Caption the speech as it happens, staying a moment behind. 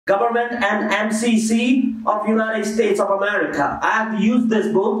Government and MCC of United States of America. I have used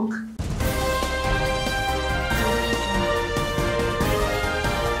this book.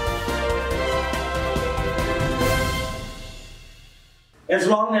 As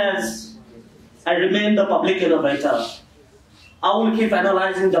long as I remain the public innovator, I will keep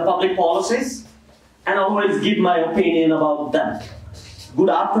analyzing the public policies and always give my opinion about them.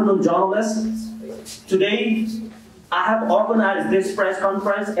 Good afternoon, journalists. Today, I have organized this press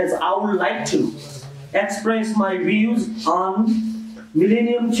conference as I would like to express my views on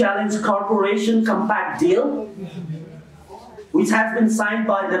Millennium Challenge Corporation Compact Deal, which has been signed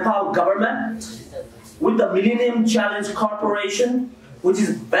by Nepal government with the Millennium Challenge Corporation, which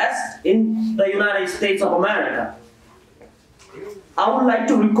is based in the United States of America. I would like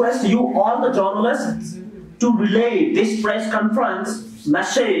to request you, all the journalists, to relay this press conference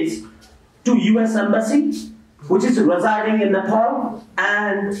message to US Embassy, which is residing in Nepal,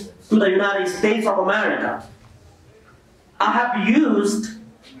 and to the United States of America. I have used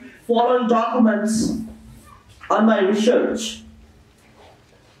following documents on my research.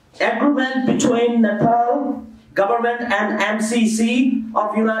 Agreement between Nepal government and MCC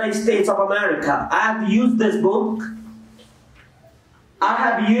of United States of America. I have used this book. I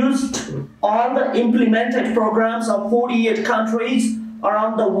have used all the implemented programs of 48 countries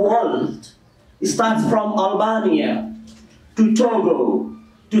around the world. It starts from Albania, to Togo,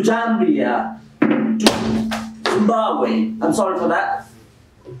 to Zambia, to Zimbabwe. I'm sorry for that.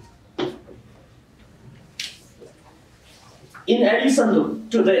 In addition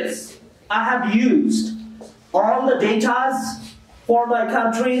to this, I have used all the data for my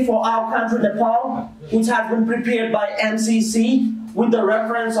country, for our country, Nepal, which has been prepared by MCC with the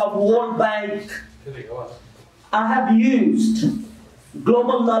reference of World Bank. I have used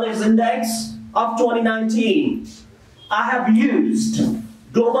Global Knowledge Index of 2019. I have used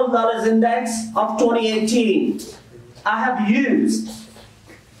Global Knowledge Index of 2018. I have used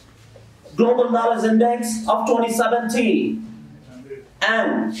Global Knowledge Index of 2017.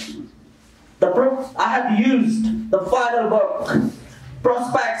 And I have used the final book,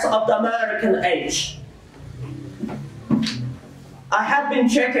 Prospects of the American Age. I have been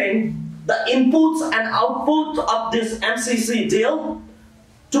checking the inputs and outputs of this MCC deal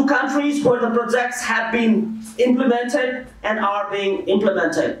to countries where the projects have been implemented and are being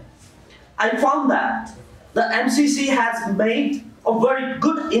implemented. I found that the MCC has made a very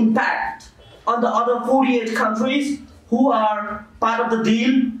good impact on the other 48 countries who are part of the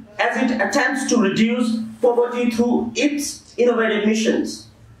deal, as it attempts to reduce poverty through its innovative missions.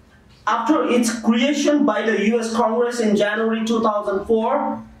 After its creation by the US Congress in January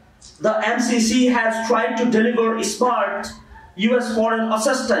 2004, the MCC has tried to deliver smart US foreign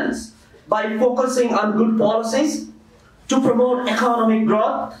assistance by focusing on good policies to promote economic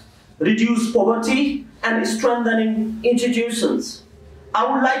growth, reduce poverty, and strengthening institutions. I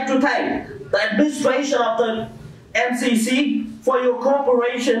would like to thank the administration of the MCC for your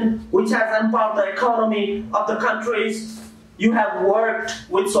cooperation, which has empowered the economy of the countries you have worked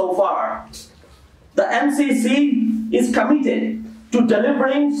with so far. The MCC is committed to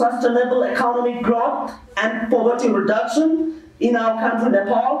delivering sustainable economic growth and poverty reduction in our country,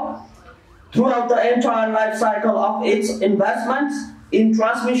 Nepal, throughout the entire life cycle of its investments in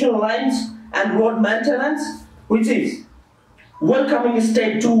transmission lines and road maintenance, which is welcoming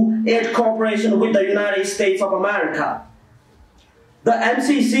state to aid cooperation with the United States of America. The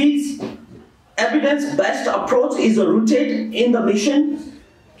MCC's evidence-based approach is rooted in the mission,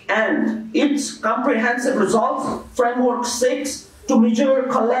 and its comprehensive results framework seeks to measure,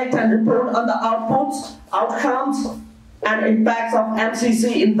 collect, and report on the outputs, outcomes, and impacts of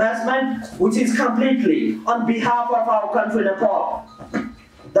MCC investment, which is completely on behalf of our country, Nepal.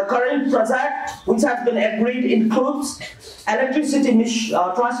 The current project, which has been agreed, includes electricity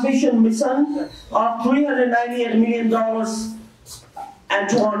transmission mission of $398 million and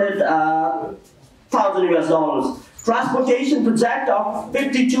 $200,000 US. Transportation project of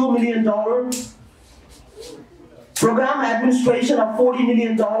 $52 million. Program administration of $40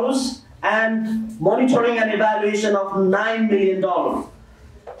 million and monitoring and evaluation of $9 million.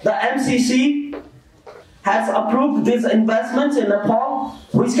 The MCC has approved these investments in Nepal,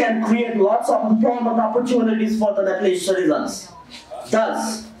 which can create lots of employment opportunities for the Nepalese citizens.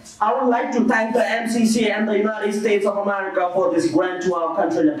 Thus, I would like to thank the MCC and the United States of America for this grant to our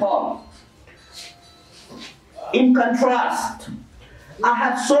country, Nepal. In contrast, I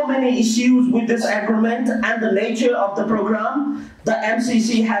have so many issues with this agreement and the nature of the program the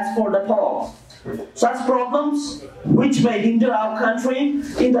MCC has for Nepal. Such problems which may hinder our country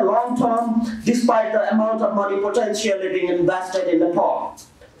in the long term despite the amount of money potentially being invested in Nepal.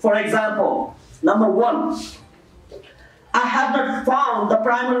 For example, number 1, I have not found the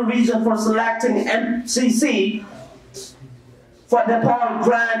primary reason for selecting MCC for Nepal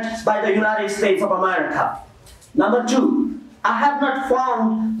grant by the United States of America. Number 2, I have not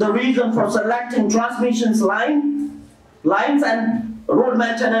found the reason for selecting transmissions lines and road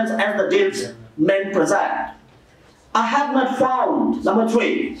maintenance as the deal's main project. I have not found, number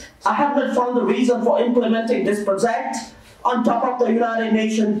 3, I have not found the reason for implementing this project on top of the United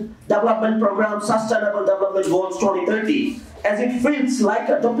Nations Development Program Sustainable Development Goals 2030, as it feels like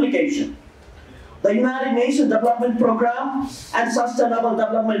a duplication. The United Nations Development Program and Sustainable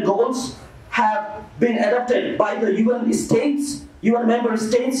Development Goals have been adopted by the UN member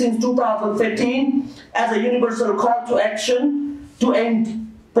states since 2015 as a universal call to action to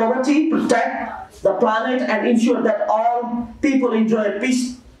end poverty, protect the planet, and ensure that all people enjoy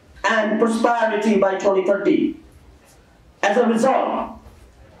peace and prosperity by 2030. As a result,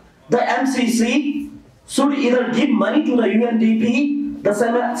 the MCC should either give money to the UNDP, the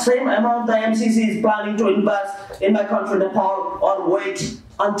same amount the MCC is planning to invest in my country Nepal, or wait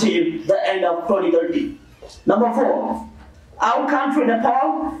until the end of 2030. Number 4, our country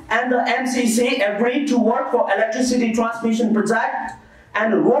Nepal and the MCC agreed to work for electricity transmission project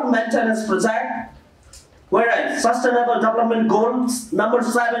and road maintenance project, whereas Sustainable Development Goals number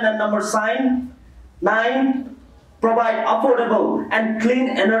 7 and number 9 provide affordable and clean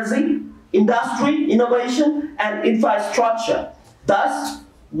energy, industry, innovation, and infrastructure. Thus,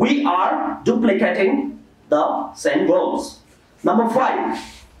 we are duplicating the same goals. Number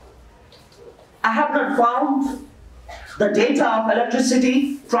 5, I have not found the data of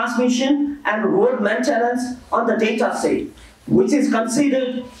electricity, transmission, and road maintenance on the data set, which is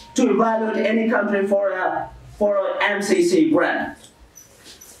considered to evaluate any country for a MCC grant.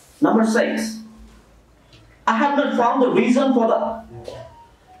 Number 6, I have not found the reason for the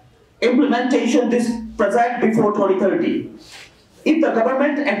implementation of this project before 2030. If the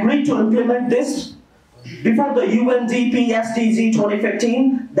government agreed to implement this before the UNDP SDG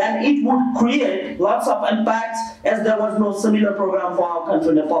 2015, then it would create lots of impacts as there was no similar program for our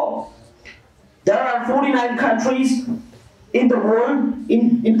country Nepal. There are 49 countries in the world,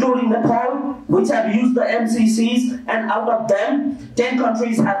 including Nepal, which have used the MCCs, and out of them, 10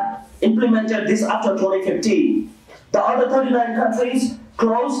 countries have implemented this after 2015. The other 39 countries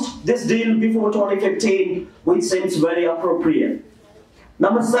closed this deal before 2015, which seems very appropriate.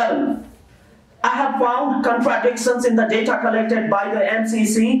 Number 7, I have found contradictions in the data collected by the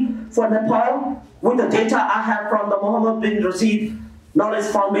MCC for Nepal with the data I have from the Mohammed bin Rashid Knowledge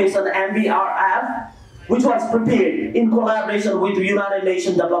Foundation MBRF, which was prepared in collaboration with the United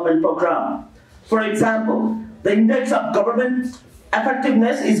Nations Development Program. For example, the index of government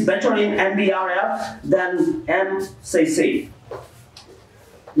effectiveness is better in MBRF than MCC.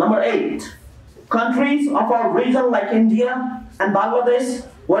 Number 8, countries of our region like India and Bangladesh,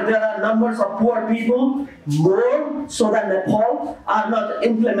 where there are numbers of poor people more so than Nepal, are not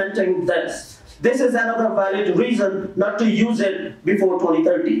implementing this. This is another valid reason not to use it before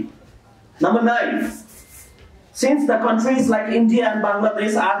 2030. Number 9, since the countries like India and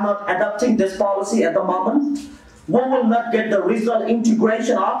Bangladesh are not adopting this policy at the moment, we will not get the regional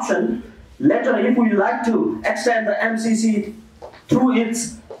integration option later if we like to extend the MCC through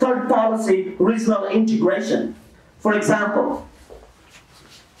its third policy, regional integration. For example,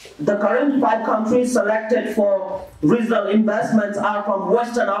 the current 5 countries selected for regional investments are from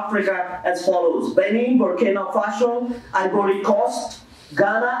Western Africa as follows: Benin, Burkina Faso, Ivory Coast,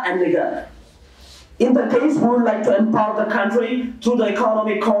 Ghana, and Niger. In the case we would like to empower the country through the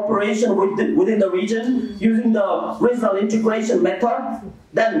economic cooperation within the region using the regional integration method,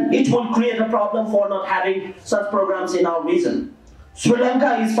 then it will create a problem for not having such programs in our region. Sri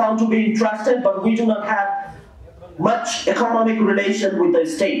Lanka is found to be interested, but we do not have much economic relation with the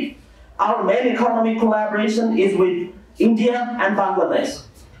state. Our main economic collaboration is with India and Bangladesh.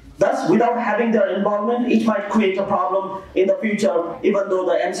 Thus, without having their involvement, it might create a problem in the future, even though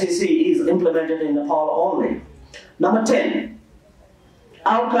the MCC is implemented in Nepal only. Number 10,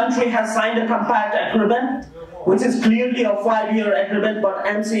 our country has signed a compact agreement, which is clearly a 5-year agreement, but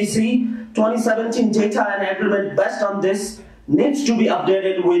MCC 2017 data and agreement based on this needs to be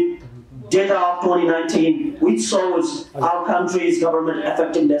updated with data of 2019, which shows our country's government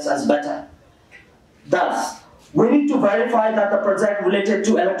effectiveness as better. Thus, we need to verify that the project related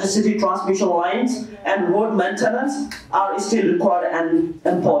to electricity transmission lines and road maintenance are still required and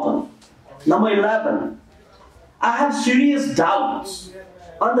important. Number 11, I have serious doubts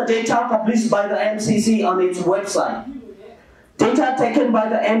on the data published by the MCC on its website. Data taken by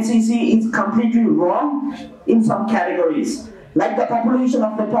the MCC is completely wrong in some categories. Like the population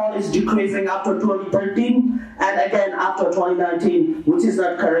of Nepal is decreasing after 2013 and again after 2019, which is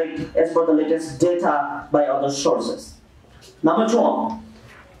not correct as per the latest data by other sources. Number 12.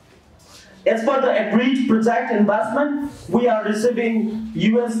 As per the agreed project investment, we are receiving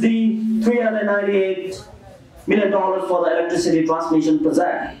USD $398 million for the electricity transmission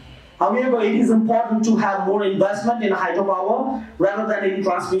project. However, it is important to have more investment in hydropower rather than in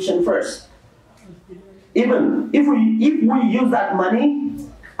transmission first. Even if we use that money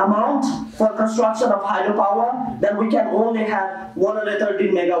amount for construction of hydropower, then we can only have 130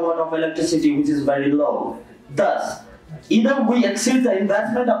 megawatt of electricity, which is very low. Thus, either we exceed the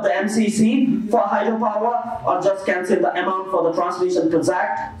investment of the MCC for hydropower or just cancel the amount for the transmission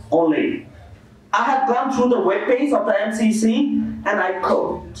project only. I have gone through the web page of the MCC and I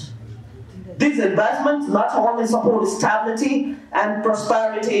quote, "These investments not only support stability and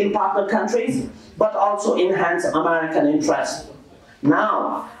prosperity in partner countries, but also enhance American interest."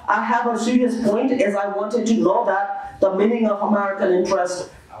 Now, I have a serious point as I wanted to know that the meaning of American interest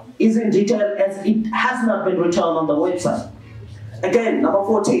is in detail as it has not been written on the website. Again, number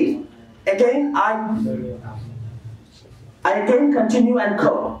 14. Again, I again continue and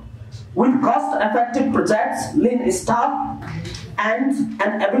quote, "With cost-effective projects, lean staff, and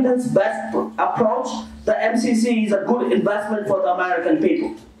an evidence-based approach, the MCC is a good investment for the American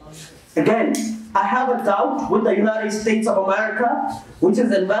people." Again, I have a doubt with the United States of America, which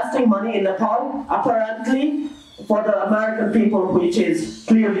is investing money in Nepal, apparently for the American people, which is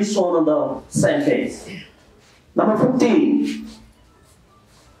clearly shown on the same page. Number 15.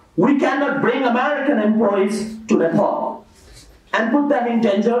 We cannot bring American employees to Nepal and put them in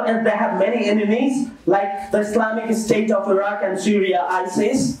danger as they have many enemies like the Islamic State of Iraq and Syria,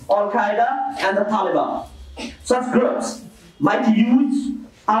 ISIS, Al-Qaeda, and the Taliban. Such groups might use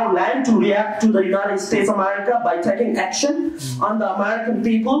our land to react to the United States of America by taking action on the American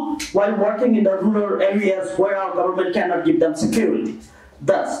people while working in the rural areas where our government cannot give them security.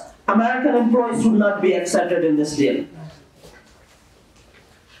 Thus, American employees should not be accepted in this deal.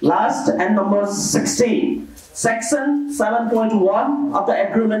 Last and number 16. Section 7.1 of the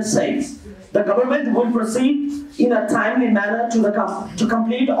agreement says, the government will proceed in a timely manner to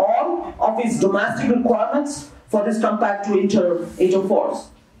complete all of its domestic requirements for this compact to enter into force.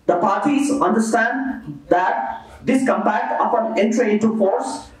 The parties understand that this compact, upon entry into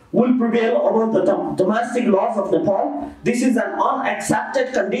force, will prevail over the domestic laws of Nepal. This is an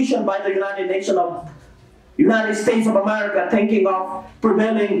unaccepted condition by the United States of America, thinking of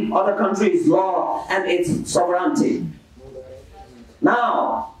prevailing other countries' law and its sovereignty.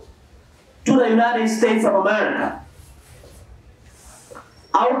 Now, to the United States of America.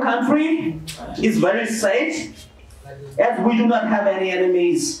 Our country is very safe, as we do not have any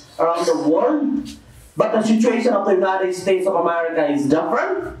enemies around the world, but the situation of the United States of America is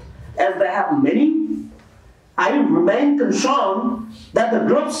different, as they have many. I remain concerned that the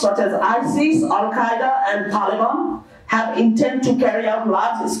groups such as ISIS, Al-Qaeda, and Taliban have intent to carry out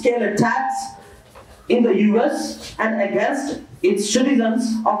large-scale attacks in the US and against its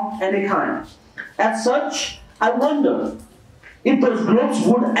citizens of any kind. As such, I wonder if those groups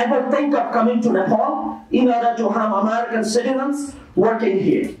would ever think of coming to Nepal in order to harm American citizens working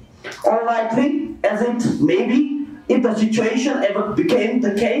here. Or likely, as it may be, if the situation ever became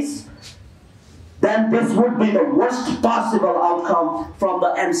the case, then this would be the worst possible outcome from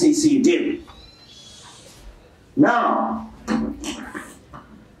the MCC deal. Now,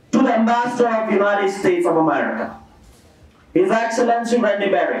 to the Ambassador of the United States of America, His Excellency Randy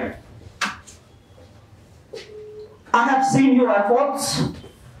Berry. I have seen your efforts,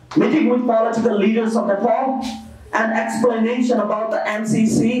 meeting with political leaders of Nepal, and explanation about the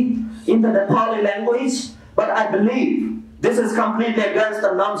MCC in the Nepali language, but I believe this is completely against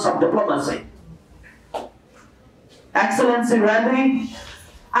the norms of diplomacy. Excellency Randy,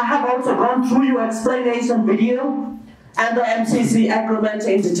 I have also gone through your explanation video and the MCC agreement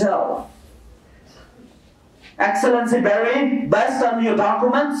in detail. Excellency Berry, based on your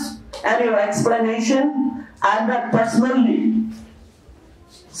documents and your explanation, I am not personally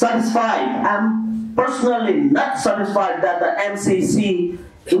satisfied. I am personally not satisfied that the MCC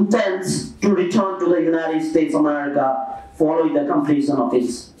intends to return to the United States of America following the completion of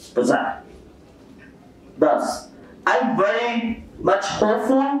its project. Thus, I am very much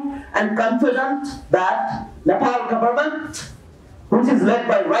hopeful and confident that Nepal government, which is led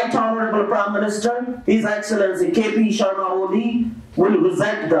by Right Honorable Prime Minister, His Excellency KP Sharma Oli, will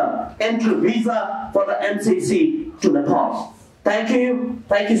reject the entry visa for the MCC to Nepal. Thank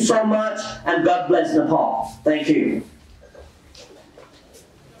you so much, and God bless Nepal. Thank you.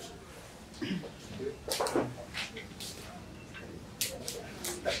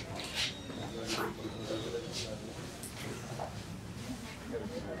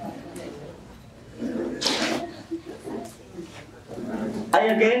 I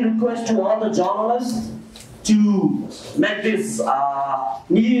again request to all the journalists to make this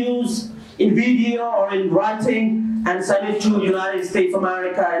news in video or in writing and send it to United States of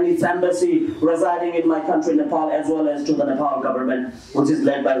America and its embassy residing in my country, Nepal, as well as to the Nepal government, which is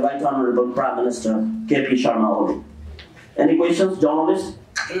led by Right Honorable Prime Minister K.P. Sharma Oli. Any questions, journalists?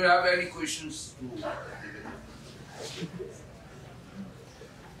 Do you have any questions?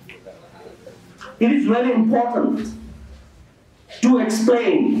 It is very important to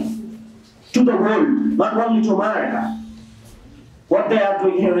explain to the world, not only to America, what they are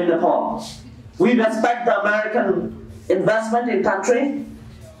doing here in Nepal. We respect the American investment in country.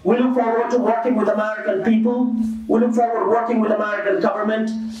 We look forward to working with American people. We look forward to working with American government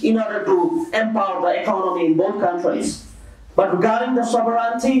in order to empower the economy in both countries. But regarding the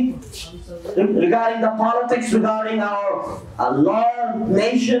sovereignty, regarding the politics, regarding our law,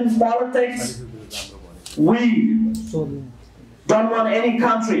 nation politics, we don't want any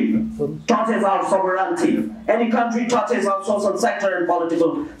country touches our sovereignty. Any country touches our social sector and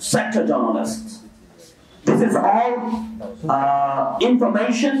political sector, journalists. This is all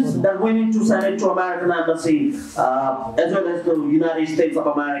information that we need to send it to American Embassy as well as to United States of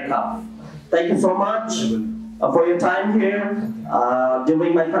America. Thank you so much for your time here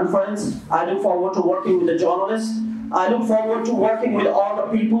during my conference. I look forward to working with the journalists. I look forward to working with all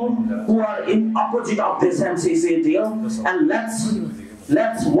the people who are in opposite of this MCC deal, and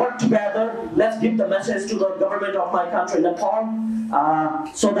let's work together. Let's give the message to the government of my country, Nepal,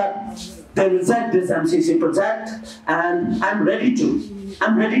 so that they reject this MCC project. And I'm ready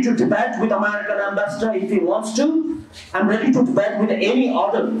to debate with American ambassador if he wants to. I'm ready to debate with any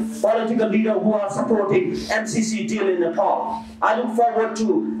other political leader who are supporting MCC deal in Nepal. I look forward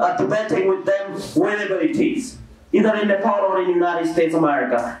to debating with them wherever it is, either in Nepal or in the United States of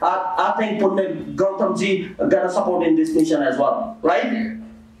America. I think Punne Gautamji gonna support in this mission as well, right?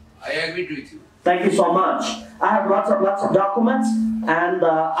 I agree with you. Thank you so much. I have lots of documents, and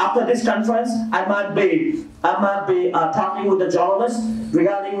after this conference, I might be talking with the journalists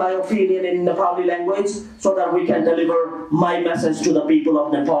regarding my opinion in Nepali language, so that we can deliver my message to the people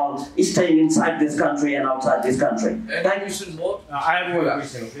of Nepal, staying inside this country and outside this country. Thank you, more. I have one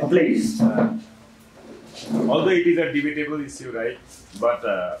question. Okay? Please. Although it is a debatable issue, right? But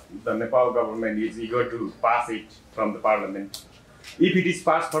the Nepal government is eager to pass it from the parliament. If it is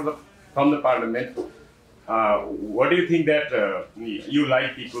passed from the parliament, what do you think that you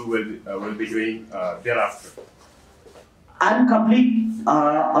like people will be doing thereafter? I'm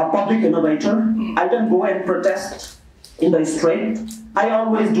a public innovator. I don't go and protest in the street. I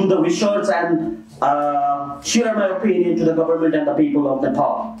always do the research and share my opinion to the government and the people of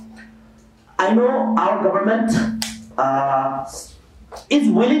Nepal. I know our government is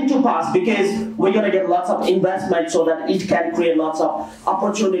willing to pass because we're going to get lots of investment so that it can create lots of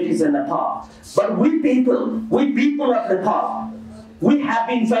opportunities in Nepal. But we people of Nepal, we have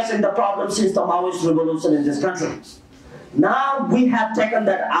been facing the problem since the Maoist revolution in this country. Now we have taken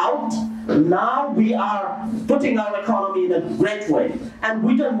that out. Now we are putting our economy in a great way. And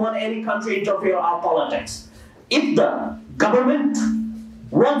we don't want any country to interfere in our politics. If the government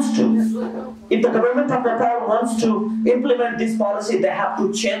wants to, if the government of Nepal wants to implement this policy, they have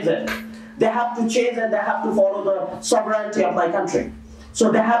to change it. They have to change and they have to follow the sovereignty of my country.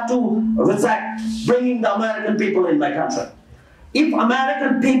 So they have to reject bringing the American people in my country. If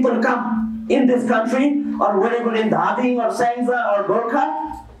American people come in this country, or wherever in Dhading or Sangza or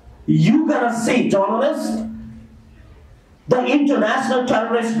Gorkha, you're gonna see journalists, the international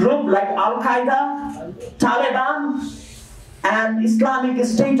terrorist group like Al-Qaeda, Taliban, and Islamic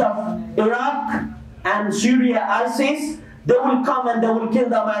State of Iraq and Syria, ISIS, they will come and they will kill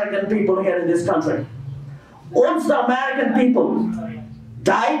the American people here in this country. Once the American people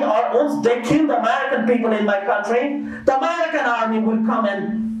died, or once they kill the American people in my country, the American army will come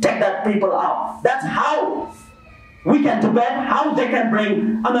and take that people out. That's how we can debate how they can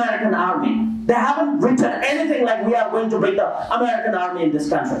bring American army. They haven't written anything like we are going to bring the American army in this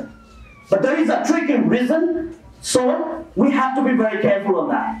country. But there is a tricky reason. So we have to be very careful on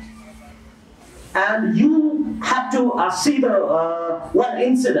that. And you have to see the one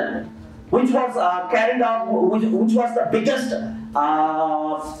incident which was carried out, which was the biggest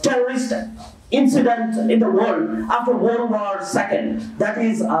terrorist incident in the world after World War II. That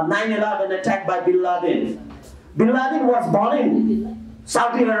is 9/11 attack by Bin Laden. Bin Laden was born in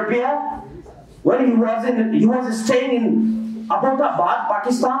Saudi Arabia. When he was staying in Abbottabad,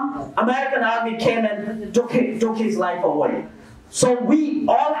 Pakistan, American army came and took his life away. So we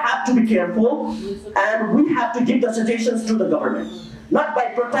all have to be careful, and we have to give the suggestions to the government. not by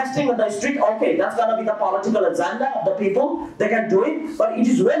protesting on the street. Okay, that's gonna be the political agenda of the people. They can do it, but it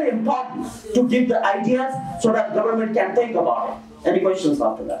is really important to give the ideas so that government can think about it. Any questions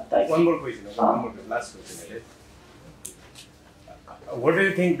after that? Thank you. One more question. Last question. Okay? What do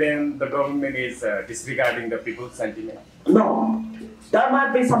you think then the government is disregarding the people's sentiment? No, there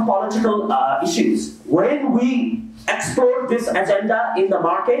might be some political issues. When we explore this agenda in the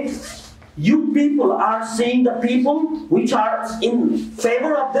market, you people are seeing the people which are in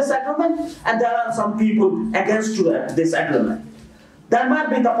favor of this agreement, and there are some people against this agreement. There might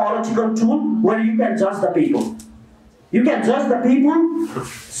be the political tool where you can judge the people. You can judge the people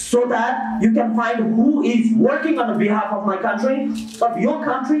so that you can find who is working on behalf of my country, of your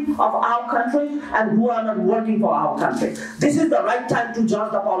country, of our country, and who are not working for our country. This is the right time to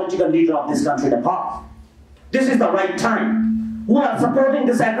judge the political leader of this country, Nepal. This is the right time. Who are supporting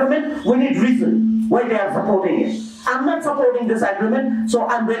this agreement, we need reason why they are supporting it. I'm not supporting this agreement, so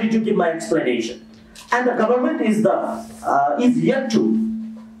I'm ready to give my explanation. And the government is yet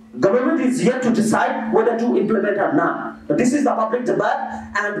to decide whether to implement or not. But this is the public debate,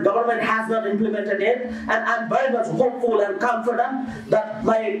 and the government has not implemented it. And I'm very much hopeful and confident that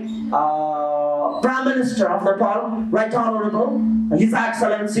my Prime Minister of Nepal, Right Honorable, His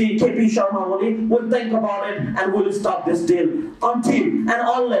Excellency KP Sharma Oli, will think about it and will stop this deal until and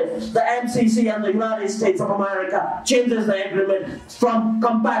unless the MCC and the United States of America changes the agreement from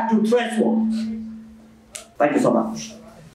compact to threshold. Thank you so much.